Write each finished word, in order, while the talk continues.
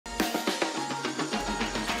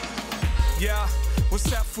Yeah,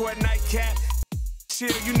 what's up for a nightcap? Chill,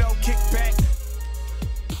 you know, kick back.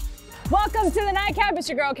 Welcome to the Nightcap. It's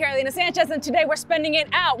your girl, Carolina Sanchez, and today we're spending it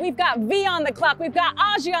out. We've got V on the clock, we've got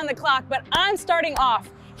Aji on the clock, but I'm starting off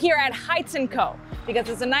here at Heights & Co. because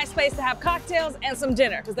it's a nice place to have cocktails and some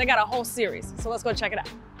dinner because they got a whole series. So let's go check it out.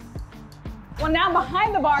 Well, now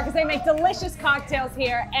behind the bar, because they make delicious cocktails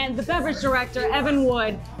here, and the beverage director, Evan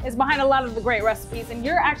Wood, is behind a lot of the great recipes, and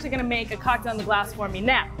you're actually gonna make a cocktail in the glass for me.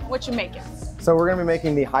 Now, what you making? So we're gonna be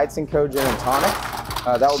making the Heights & Co. Gin and Tonic.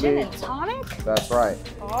 That will Gin be, and tonic? That's right.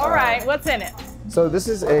 All right, what's in it? So this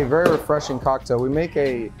is a very refreshing cocktail. We make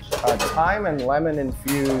a thyme and lemon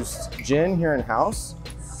infused gin here in-house.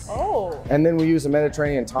 Oh. And then we use a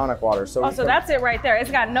Mediterranean tonic water. So that's it right there.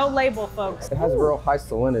 It's got no label, folks. It has a real high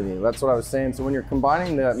salinity. That's what I was saying. So when you're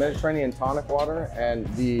combining the Mediterranean tonic water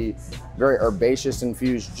and the very herbaceous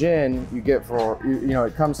infused gin, you get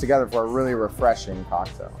it comes together for a really refreshing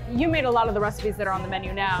cocktail. You made a lot of the recipes that are on the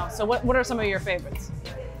menu now. So what are some of your favorites?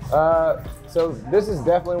 So this is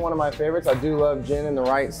definitely one of my favorites. I do love gin in the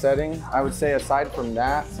right setting. I would say aside from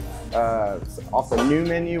that, off the new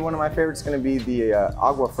menu, one of my favorites is going to be the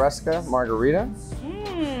Agua Fresca Margarita.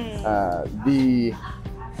 The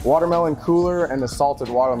Watermelon Cooler and the Salted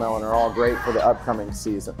Watermelon are all great for the upcoming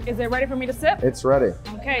season. Is it ready for me to sip? It's ready.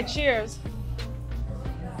 Okay, cheers.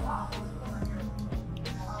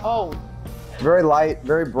 Oh. Very light,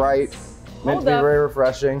 very bright, meant to be very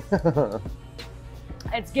refreshing.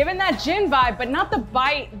 It's giving that gin vibe, but not the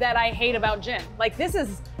bite that I hate about gin. Like, this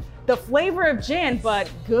is the flavor of gin,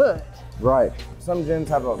 but good. Right. Some gins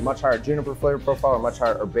have a much higher juniper flavor profile, or much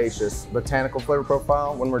higher herbaceous botanical flavor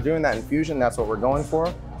profile. When we're doing that infusion, that's what we're going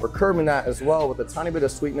for. We're curbing that as well with a tiny bit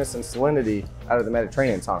of sweetness and salinity out of the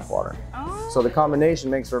Mediterranean tonic water. Oh. So the combination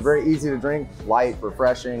makes for a very easy to drink, light,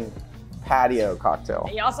 refreshing patio cocktail.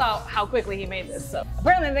 And y'all saw how quickly he made this. So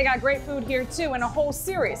apparently they got great food here too and a whole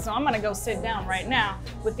series. So I'm gonna go sit down right now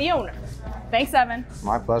with the owner. Thanks, Evan.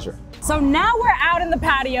 My pleasure. So now we're out in the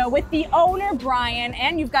patio with the owner, Brian,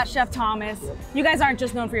 and you've got Chef Thomas. You guys aren't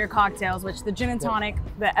just known for your cocktails, which the gin and tonic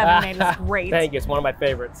that Evan made is great. Thank you, it's one of my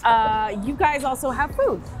favorites. You guys also have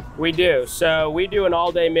food. We do. So we do an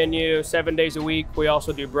all-day menu, 7 days a week. We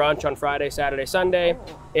also do brunch on Friday, Saturday, Sunday,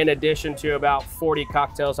 in addition to about 40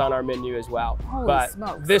 cocktails on our menu as well. Holy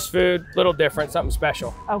smokes. This food, a little different, something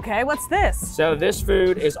special. Okay, what's this? So this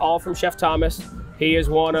food is all from Chef Thomas. He is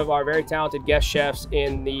one of our very talented guest chefs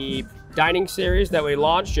in the dining series that we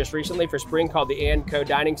launched just recently for spring called the & Co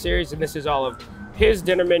Dining Series. And this is all of his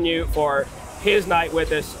dinner menu for his night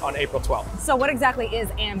with us on April 12th. So what exactly is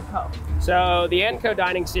 & Co? So the & Co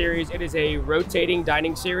Dining Series, it is a rotating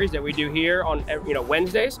dining series that we do here on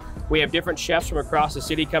Wednesdays. We have different chefs from across the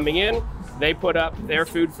city coming in. They put up their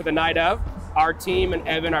food for the night of. Our team and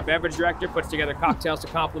Evan, our beverage director, puts together cocktails to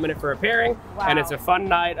complement it for a pairing. Wow. And it's a fun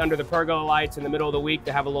night under the pergola lights in the middle of the week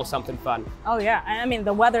to have a little something fun. Oh yeah, I mean,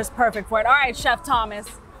 the weather's perfect for it. All right, Chef Thomas,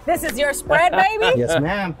 this is your spread, baby? Yes,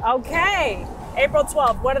 ma'am. Okay, April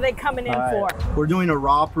 12th, what are they coming in for? We're doing a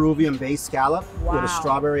raw Peruvian based scallop with a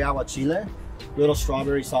strawberry aguachile, little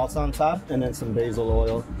strawberry salsa on top, and then some basil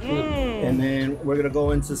oil. And then we're gonna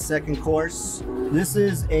go into second course. This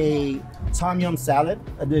is a tom yum salad.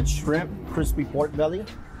 I did shrimp, crispy pork belly,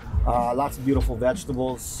 lots of beautiful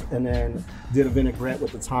vegetables, and then did a vinaigrette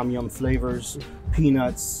with the tom yum flavors,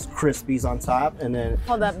 peanuts, crispies on top, and then...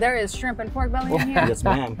 Hold up, there is shrimp and pork belly in here? Yes,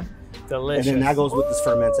 ma'am. Delicious. And then that goes with this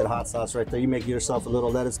fermented hot sauce right there. You make yourself a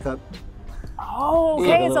little lettuce cup. Oh,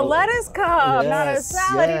 okay, it's a lettuce cup, not a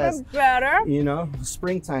salad, even better. You know,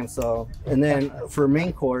 springtime, so. And then for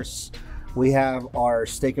main course, we have our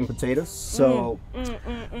steak and potatoes. So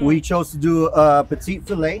we chose to do a petite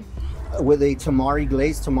filet with a tamari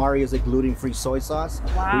glaze. Tamari is a gluten-free soy sauce.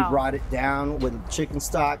 Wow. We brought it down with chicken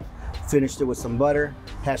stock, finished it with some butter,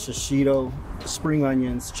 hashishito, spring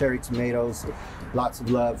onions, cherry tomatoes, lots of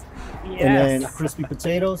love. Yes. And then crispy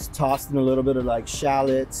potatoes, tossed in a little bit of like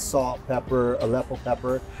shallots, salt, pepper, Aleppo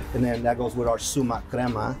pepper, and then that goes with our sumac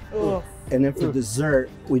crema. And then for dessert,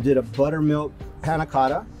 we did a buttermilk panna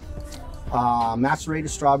cotta, macerated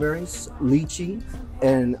strawberries, lychee,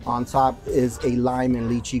 and on top is a lime and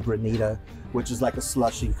lychee granita, which is like a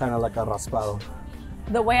slushy, kind of like a raspado.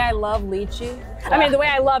 The way I love lychee. I mean, the way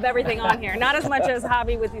I love everything on here. Not as much as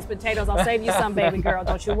Javi with these potatoes. I'll save you some, baby girl,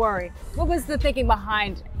 don't you worry. What was the thinking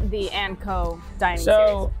behind the & Co dining series?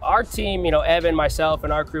 So our team, Evan, myself,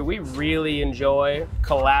 and our crew, we really enjoy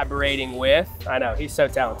collaborating with, I know, he's so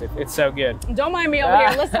talented. It's so good. Don't mind me over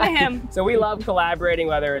here, listen to him. So we love collaborating,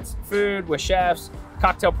 whether it's food with chefs,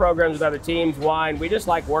 cocktail programs with other teams, wine. We just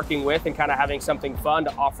like working with and kind of having something fun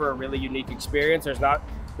to offer a really unique experience. There's not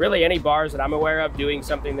really any bars that I'm aware of doing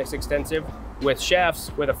something this extensive with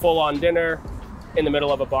chefs, with a full-on dinner in the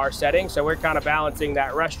middle of a bar setting. So we're kind of balancing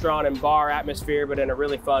that restaurant and bar atmosphere, but in a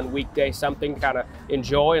really fun weekday, something kind of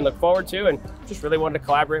enjoy and look forward to, and just really wanted to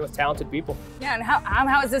collaborate with talented people. Yeah, and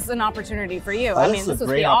how is this an opportunity for you? This is a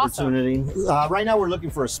great opportunity. Right now we're looking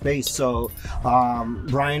for a space. So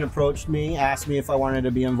Brian approached me, asked me if I wanted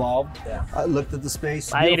to be involved. Yeah. I looked at the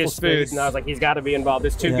space. I ate his food and I was like, he's got to be involved.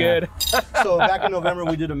 It's too good. So back in November,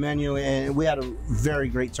 we did a menu and we had a very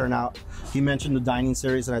great turnout. He mentioned the dining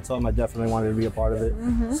series and I told him I definitely wanted to be a part of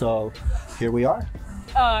it. So here we are.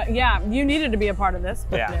 Yeah, you needed to be a part of this.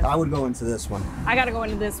 Yeah. I would go into this one. I got to go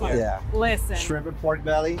into this one. Yeah. Listen. Shrimp and pork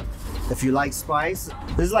belly. If you like spice,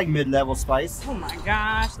 this is like mid-level spice. Oh my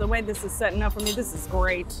gosh, the way this is setting up for me, this is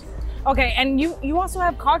great. Okay, and you also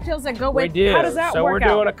have cocktails that go with. We do. How does that so work out?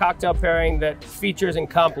 we're doing a cocktail pairing that features and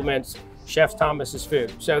complements Chef Thomas's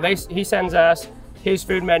food. So he sends us his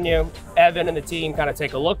food menu. Evan and the team kind of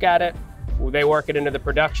take a look at it. They work it into the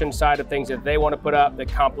production side of things that they want to put up that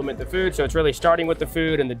complement the food. So it's really starting with the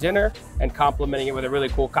food and the dinner and complementing it with a really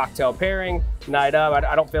cool cocktail pairing. Night of,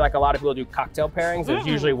 I don't feel like a lot of people do cocktail pairings. There's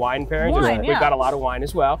usually wine pairings. Wine, We've got a lot of wine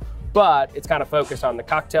as well, but it's kind of focused on the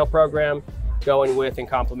cocktail program, going with and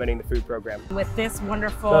complementing the food program. With this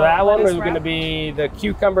wonderful. So that one is going to be the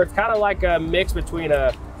cucumber. It's kind of like a mix between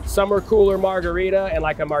a summer cooler margarita and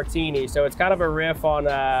like a martini. So it's kind of a riff on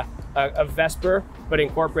a Vesper, but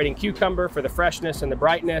incorporating cucumber for the freshness and the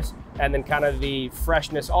brightness, and then kind of the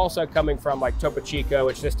freshness also coming from like Topo Chico,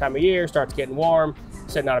 which this time of year starts getting warm,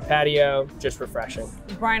 sitting on a patio, just refreshing.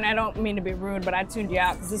 Brian, I don't mean to be rude, but I tuned you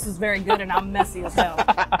out because this is very good and I'm messy as hell.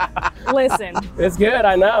 Listen. It's good,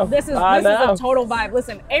 I know. This is a total vibe.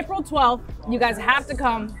 Listen, April 12th, you guys have to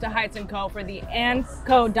come to Heights & Co. for the &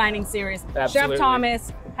 Co. Dining Series. Absolutely. Chef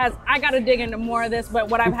Thomas has, I got to dig into more of this, but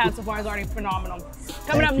what I've had so far is already phenomenal.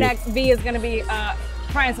 Coming up next, V is going to be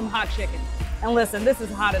trying some hot chicken. And listen, this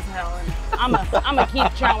is hot as hell. And I'm gonna keep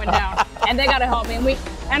chowing down. And they gotta help me.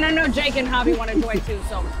 And I know Jake and Javi want to join too,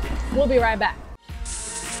 so we'll be right back.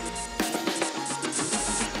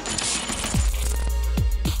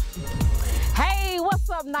 Hey,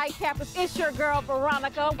 what's up, Nightcappers? It's your girl,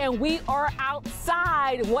 Veronica, and we are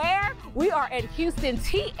outside. Where? We are at Houston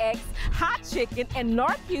TX Hot Chicken in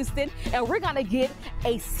North Houston, and we're gonna get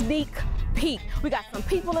a sneak peek. We got some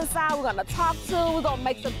people inside we're gonna talk to. We're gonna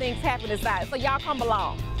make some things happen inside. So y'all come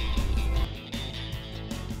along.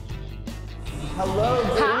 Hello,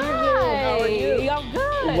 good evening. How are you? I'm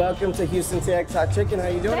good. Welcome to Houston TX Hot Chicken. How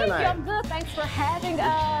you doing tonight? Thank you, I'm good. Thanks for having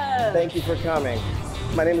us. Thank you for coming.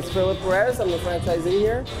 My name is Philip Perez. I'm the franchisee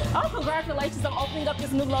here. Oh, congratulations on opening up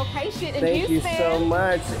this new location in Thank Houston. you so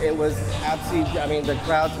much. It was absolutely, I mean, the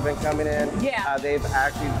crowds have been coming in. Yeah. They've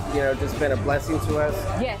actually, just been a blessing to us.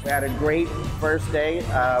 Yes. We had a great first day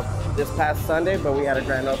this past Sunday, but we had a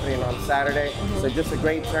grand opening on Saturday. So just a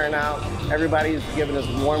great turnout. Everybody's giving us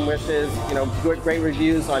warm wishes, great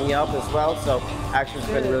reviews on Yelp as well. So actually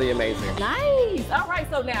it's been really amazing. Nice. All right,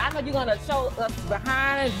 so now I know you're gonna show us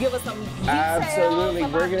behind and give us some details. Absolutely.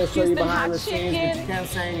 We're going to show you behind the Houston scenes, but you can't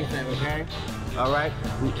say anything, okay? All right?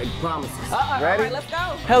 Promises. All Ready? right, let's go.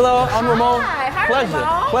 Hello, I'm Ramon. Hi,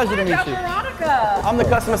 Pleasure. Pleasure to meet you. Veronica. I'm the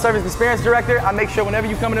Customer Service Experience Director. I make sure whenever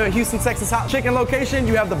you come into a Houston, Texas Hot Chicken location,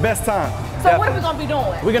 you have the best time. So what are we gonna be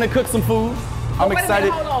doing? We're gonna cook some food. I'm Wait a excited.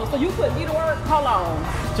 minute, hold on. So you couldn't eat a word? Hold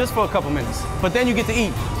on. Just for a couple minutes. But then you get to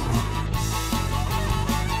eat.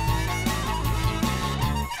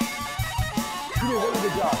 You did a really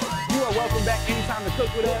good job. You are welcome back anytime to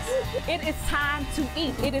cook with us. It is time to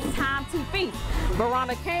eat. It is time to feast.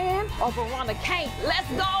 Veronica can or Veronica can't. Let's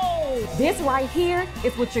go. This right here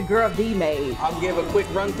is what your girl D made. I'll give a quick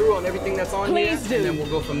run through on everything that's on here, Please do. and then we'll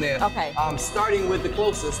go from there. Okay. Starting with the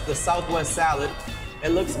closest, the Southwest salad. It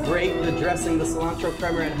looks great. The dressing, the cilantro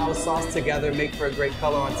creamer, and house sauce together make for a great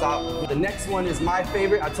color on top. The next one is my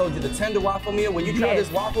favorite. I told you the tender waffle meal. When you try this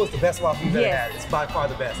waffle, it's the best waffle you've ever had. It's by far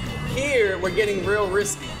the best. Here, we're getting real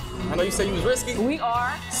risky. I know you said you was risky. We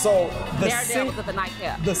are. So Daredevils at the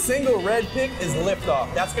Nightcap. the single red pick is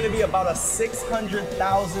Liftoff. That's gonna be about a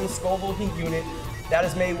 600,000 Scoville heat unit. That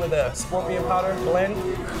is made with a scorpion powder blend.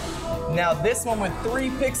 Now this one with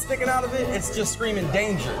 3 picks sticking out of it, it's just screaming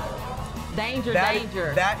danger. Danger, That-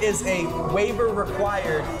 danger. That is a waiver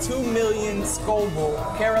required 2 million Scoville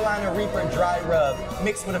Carolina Reaper dry rub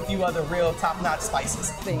mixed with a few other real top-notch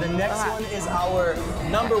spices. The next one is our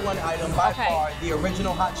 #1 item by far, the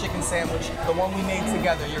original hot chicken sandwich, the one we made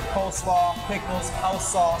together. Your coleslaw, pickles, house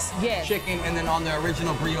sauce, chicken, and then on the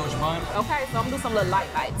original brioche bun. Okay, so I'm gonna do some little light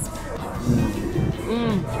bites.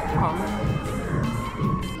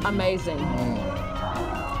 Amazing.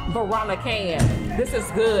 Verona can. This is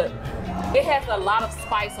good. It has a lot of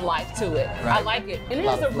spice life to it. Right. I like it. And it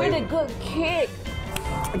has a really good kick.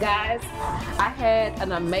 Guys, I had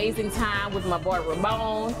an amazing time with my boy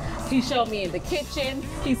Ramon. He showed me in the kitchen.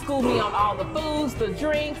 He schooled me on all the foods, the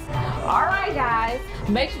drinks. All right, guys,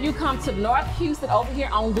 make sure you come to North Houston over here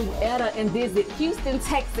on Luetta and visit Houston,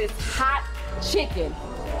 Texas Hot Chicken.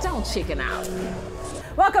 Don't chicken out.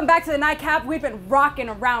 Welcome back to the Nightcap. We've been rocking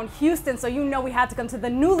around Houston, so you know we had to come to the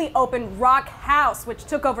newly opened ROCKHOUSE, which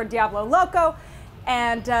took over Diablo Loco,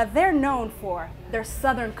 and they're known for their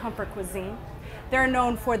Southern comfort cuisine. They're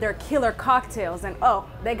known for their killer cocktails, and oh,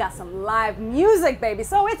 they got some live music, baby,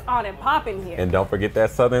 so it's on and popping here. And don't forget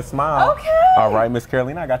that Southern smile. Okay. All right, Miss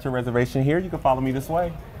Carolina, I got your reservation here. You can follow me this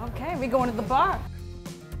way. Okay, we going to the bar.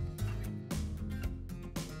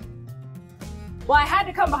 Well, I had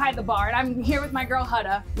to come behind the bar, and I'm here with my girl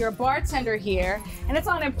Hudda. You're a bartender here, and it's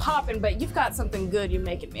on and popping, but you've got something good you're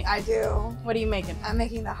making me. I do. What are you making? I'm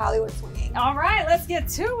making the Hollywood swinging. All right, let's get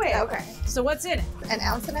to it. Okay. So what's in it?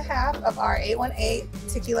 1.5 ounces of our 818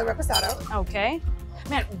 tequila reposado. Okay.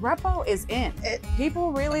 Man, Repo is in.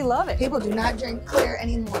 People really love it. People do not drink clear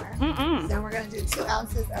anymore. Mm-mm. Then we're gonna do 2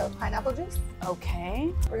 ounces of pineapple juice.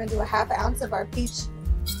 Okay. We're gonna do 1/2 ounce of our peach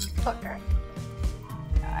pucker.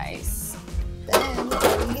 Nice. Then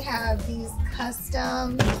we have these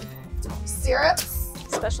custom syrups.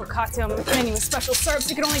 Special cocktail menu with special syrups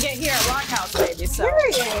you can only get here at ROCKHOUSE, baby. So.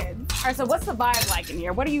 Period. All right, so what's the vibe like in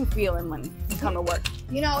here? What are you feeling when you come to work?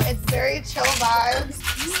 You know, it's very chill vibes,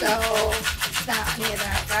 so it's not any of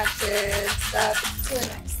that ratchet stuff. It's really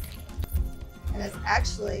nice. And it's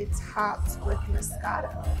actually topped with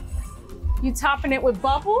Moscato. You topping it with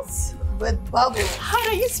bubbles? With bubbles. How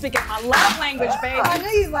do you speak my love language, baby? I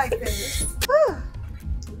knew you like this.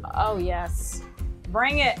 Oh, yes.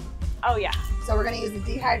 Bring it. Oh, yeah. So we're gonna use the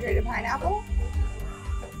dehydrated pineapple.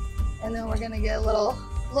 And then we're gonna get a little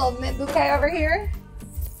mint bouquet over here.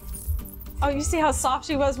 Oh, you see how soft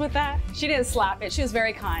she was with that? She didn't slap it. She was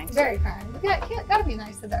very kind. Very kind. Gotta be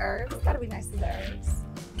nice to the herbs. Gotta be nice to the herbs.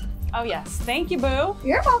 Oh, yes. Thank you, boo.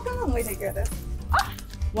 You're welcome. Let me take care of this. Ah.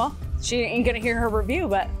 Well, she ain't gonna hear her review,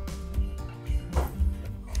 but.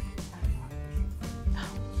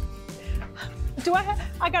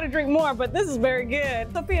 I gotta drink more, but this is very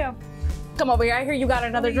good. Sophia, come over here. I hear you got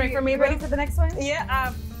another drink for me, ready bro. for the next one?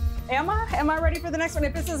 Yeah, am I? Am I ready for the next one?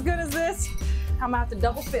 If it's as good as this, I'm gonna have to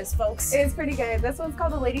double fist, folks. It's pretty good. This one's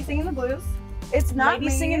called the Lady Singing the Blues. It's not Lady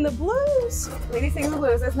Singing the Blues. Lady Singing the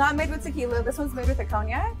Blues. It's not made with tequila. This one's made with a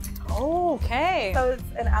cognac. Okay. So it's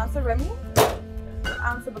 1 ounce of Remy, 1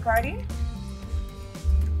 ounce of Bacardi.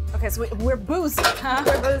 Okay, so we're boozy, huh?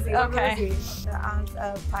 We're boozy. Okay. We're boozy. 1 ounce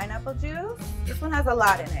of pineapple juice. This one has a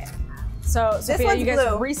lot in it. So, Sophia, one's you guys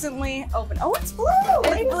blue. recently opened. Oh, it's blue.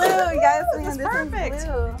 It's blue, guys. That's This one's perfect.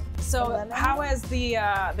 blue. So, how has the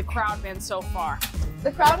crowd been so far?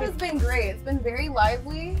 The crowd has been great. It's been very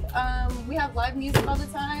lively. We have live music all the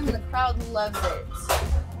time, and the crowd loves it.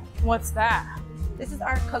 What's that? This is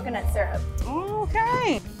our coconut syrup.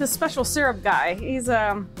 Okay. The special syrup guy. He's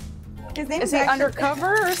His name is he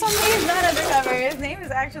undercover or something? He's not undercover. His name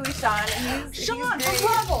is actually Sean. And Sean he's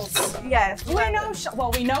from Levels. Yes. We know.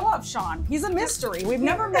 Well, we know of Sean. He's a mystery. We've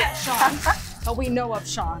never met Sean, but we know of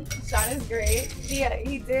Sean. Sean is great.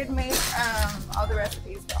 He did make all the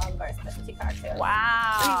recipes for all of our specialty cocktails.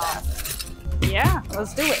 Wow. He's awesome. Yeah,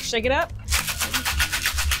 let's do it. Shake it up.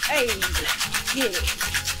 Hey, yeah.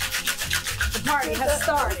 The party has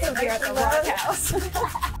started here at the ROCKHOUSE.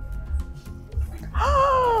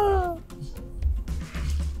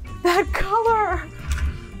 That color!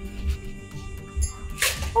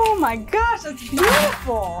 Oh my gosh, that's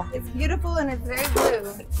beautiful! It's beautiful and it's very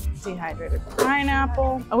blue. Dehydrated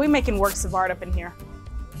pineapple. Are we making works of art up in here?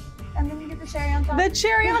 And then you get the cherry on top. The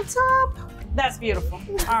cherry on top? That's beautiful.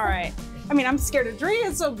 All right. I mean, I'm scared to drink.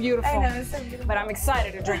 It's so beautiful. I know, it's so beautiful. But I'm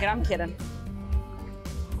excited to drink it. I'm kidding.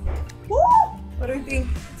 Woo! What do we think?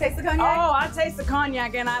 Taste the cognac? Oh, I taste the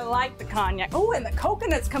cognac and I like the cognac. Oh, and the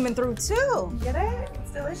coconut's coming through too. Get it?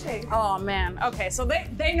 It's delicious. Oh man. Okay, so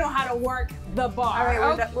they know how to work the bar.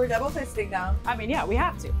 All right, we're double fisting now. I mean, yeah, we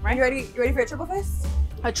have to, right? You ready for a triple fist?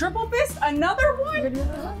 A triple fist? Another one?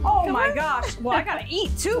 Oh my gosh. Well, I gotta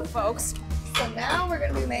eat too, folks. So now we're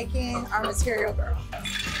gonna be making our Material Girl.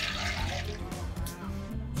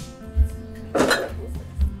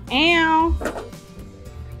 Ow.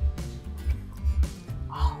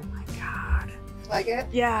 Oh my God. Like it?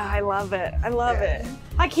 Yeah, I love it. I love it.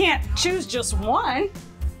 I can't choose just one.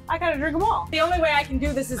 I gotta drink them all. The only way I can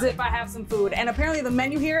do this is if I have some food. And apparently the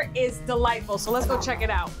menu here is delightful. So let's go check it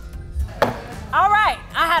out. All right,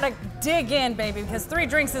 I had a dig in, baby, because 3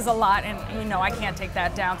 drinks is a lot, and you know I can't take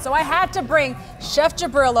that down. So I had to bring Chef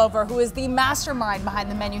Jabril over, who is the mastermind behind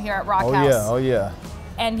the menu here at ROCKHOUSE. Oh yeah.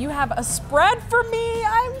 And you have a spread for me.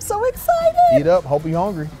 I'm so excited. Eat up, hope you're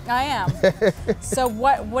hungry. I am. So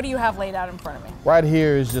what do you have laid out in front of me? Right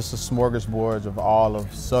here is just a smorgasbord of all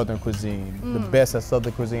of Southern cuisine. The best that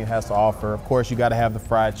Southern cuisine has to offer. Of course, you gotta have the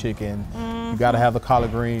fried chicken. You gotta have the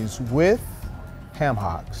collard greens with ham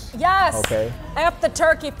hocks. Yes. Okay. F the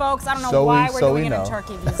turkey, folks. I don't know why we're doing it in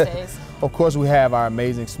turkey these days. Of course, we have our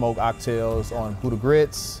amazing smoked oxtails on Gouda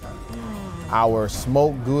grits. Our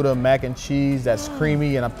smoked Gouda mac and cheese that's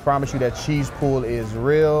creamy, and I promise you that cheese pool is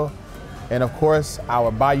real. And of course,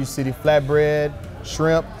 our Bayou City flatbread,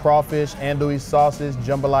 shrimp, crawfish, andouille sausage,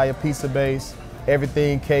 jambalaya pizza base,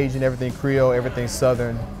 everything Cajun, everything Creole, everything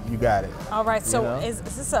Southern, you got it. All right, so is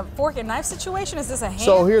this a fork and knife situation? Is this a hand?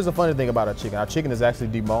 So here's the funny thing about our chicken. Our chicken is actually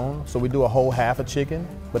deboned, so we do a whole half a chicken,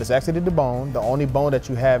 but it's actually deboned. The only bone that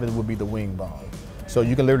you have would be the wing bone. So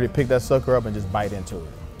you can literally pick that sucker up and just bite into it.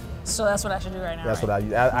 So that's what I should do right now. That's what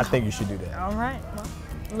I think you should do that. All right, well,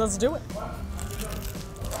 let's do it.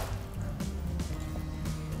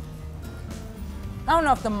 I don't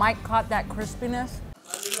know if the mic caught that crispiness,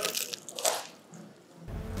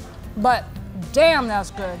 but damn,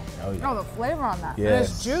 that's good. Oh, yeah. Oh, the flavor on that. Yes. And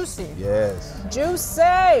it's juicy. Yes. Juicy.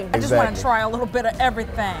 I just want Exactly. to try a little bit of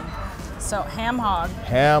everything. So ham hog.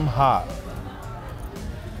 Ham hock.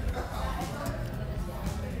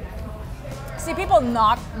 See, people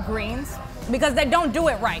knock greens because they don't do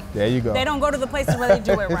it right. There you go. They don't go to the places where they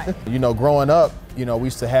do it right. You know, growing up, you know, we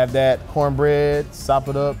used to have that cornbread, sop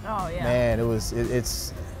it up. Oh, yeah. Man,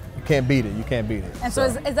 it's, you can't beat it. You can't beat it. And so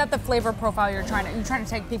is that the flavor profile you're trying to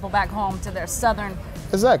take people back home to their Southern?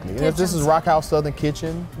 Exactly. And if this kitchens? is ROCKHOUSE Southern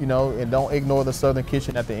Kitchen, you know, and don't ignore the Southern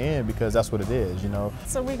Kitchen at the end because that's what it is, you know.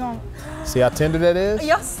 So we gonna See how tender that is?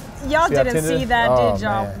 y'all See how didn't tender? see that, Oh, did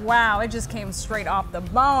y'all? man. Wow, it just came straight off the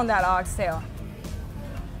bone, that oxtail.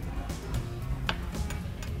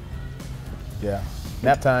 Yeah.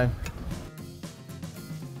 Nap time.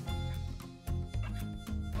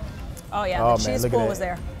 Oh yeah, Oh, the man, cheese look at pool that. was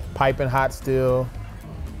there. Piping hot still.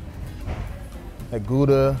 That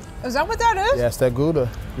Gouda. Is that what that is? Yeah, it's that Gouda.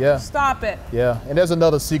 Yeah. Stop it. Yeah. And there's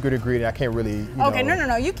another secret ingredient I can't really, you Okay, know.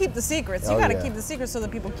 no. You keep the secrets. You Oh, gotta yeah. keep the secrets so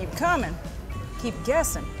that people keep coming. Keep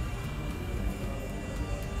guessing.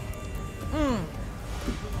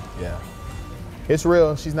 Yeah. It's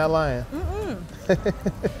real. She's not lying.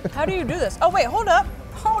 How do you do this? Oh wait, hold up,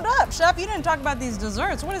 chef. You didn't talk about these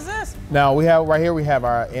desserts. What is this? Now we have right here, we have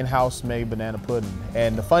our in-house made banana pudding.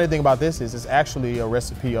 And the funny thing about this is it's actually a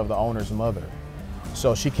recipe of the owner's mother.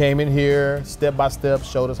 So she came in here step by step,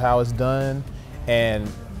 showed us how it's done. And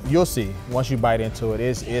you'll see, once you bite into it,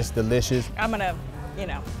 it's delicious. I'm gonna,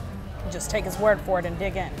 just take his word for it and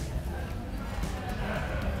dig in.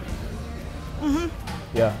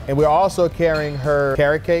 Yeah, and we're also carrying her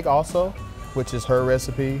carrot cake also, which is her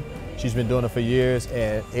recipe. She's been doing it for years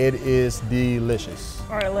and it is delicious.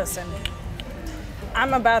 All right, listen.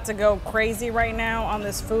 I'm about to go crazy right now on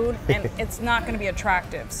this food and it's not gonna be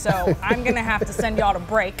attractive. So I'm gonna have to send y'all to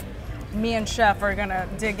break. Me and Chef are gonna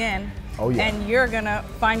dig in. Oh, yeah. And you're gonna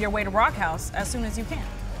find your way to ROCKHOUSE as soon as you can.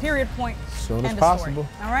 Period, point, Soon as end of possible.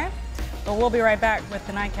 story. All right? But we'll be right back with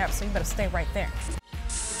the Nightcap, so you better stay right there.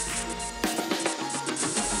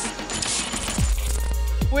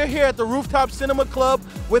 We're here at the Rooftop Cinema Club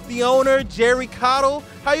with the owner, Jerry Cottle.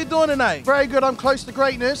 How you doing tonight? Very good. I'm close to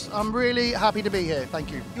greatness. I'm really happy to be here.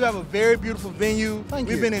 Thank you. You have a very beautiful venue. Thank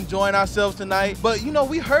We've you. been enjoying ourselves tonight. But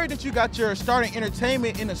we heard that you got your start in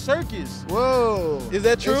entertainment in a circus. Whoa. Is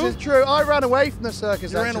that true? This is true. I ran away from the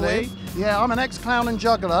circus, You ran actually. away? Yeah, I'm an ex-clown and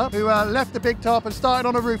juggler who left the big top and started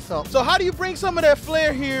on a rooftop. So how do you bring some of that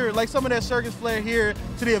flair here, like some of that circus flair here,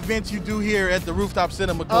 to the events you do here at the Rooftop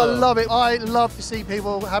Cinema I Club? love it. I love to see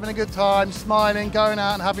people having a good time, smiling, going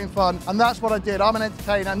out and having fun. And that's what I did. I'm an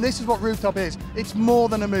entertainer, and this is what Rooftop is. It's more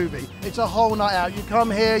than a movie. It's a whole night out. You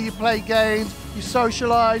come here, you play games, you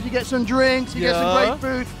socialize, you get some drinks, you get some Yeah. great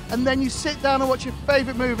food, and then you sit down and watch your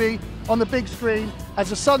favorite movie on the big screen as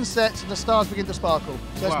the sun sets and the stars begin to sparkle.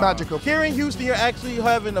 So it's Wow. magical. Here in Houston, you're actually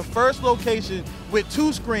having the first location with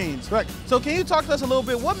 2 screens. Correct. So can you talk to us a little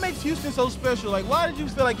bit? What makes Houston so special? Like, why did you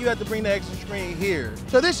feel like you had to bring the extra screen here?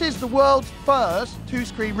 So this is the world's first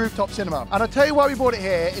 2-screen rooftop cinema. And I'll tell you why we brought it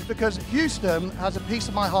here is because Houston has a piece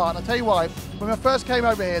of my heart. And I'll tell you why. When I first came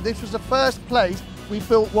over here, this was the first place we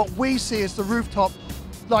built what we see as the rooftop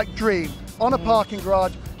dream on a parking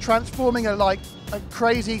garage, transforming a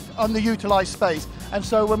crazy underutilized space. And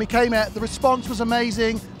so when we came out, the response was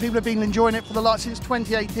amazing. People have been enjoying it for since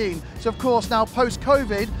 2018. So of course now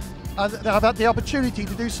post-COVID, have had the opportunity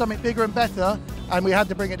to do something bigger and better, and we had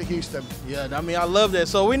to bring it to Houston. Yeah, I mean, I love that.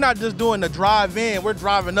 So we're not just doing the drive-in, we're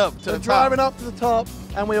driving up to the top. Driving up to the top,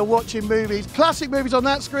 and we are watching movies, classic movies on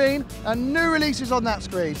that screen, and new releases on that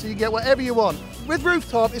screen, so you get whatever you want. With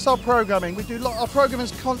Rooftop, it's our programming. Our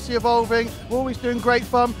programming's constantly evolving. We're always doing great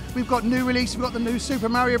fun. We've got new releases. We've got the new Super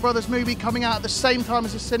Mario Brothers movie coming out at the same time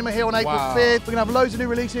as the cinema here on April 5th. We're gonna have loads of new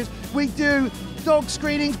releases. We do dog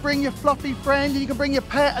screenings, bring your fluffy friend, and you can bring your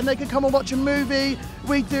pet and they can come and watch a movie.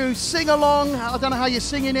 We do sing-along. I don't know how your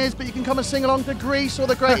singing is, but you can come and sing along to Grease or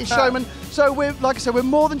The Greatest Showman. So we're, like I said, we're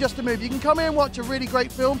more than just a movie. You can come here and watch a really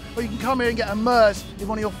great film, or you can come here and get immersed in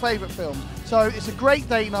one of your favorite films. So it's a great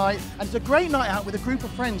date night, and it's a great night out with a group of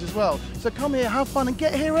friends as well. So come here, have fun, and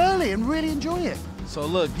get here early and really enjoy it. So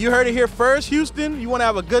look, you heard it here first, Houston. You want to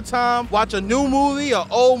have a good time, watch a new movie, an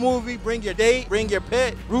old movie, bring your date, bring your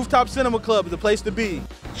pet. Rooftop Cinema Club is the place to be.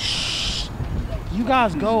 You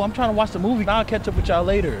guys go. I'm trying to watch the movie. I'll catch up with y'all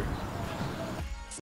later.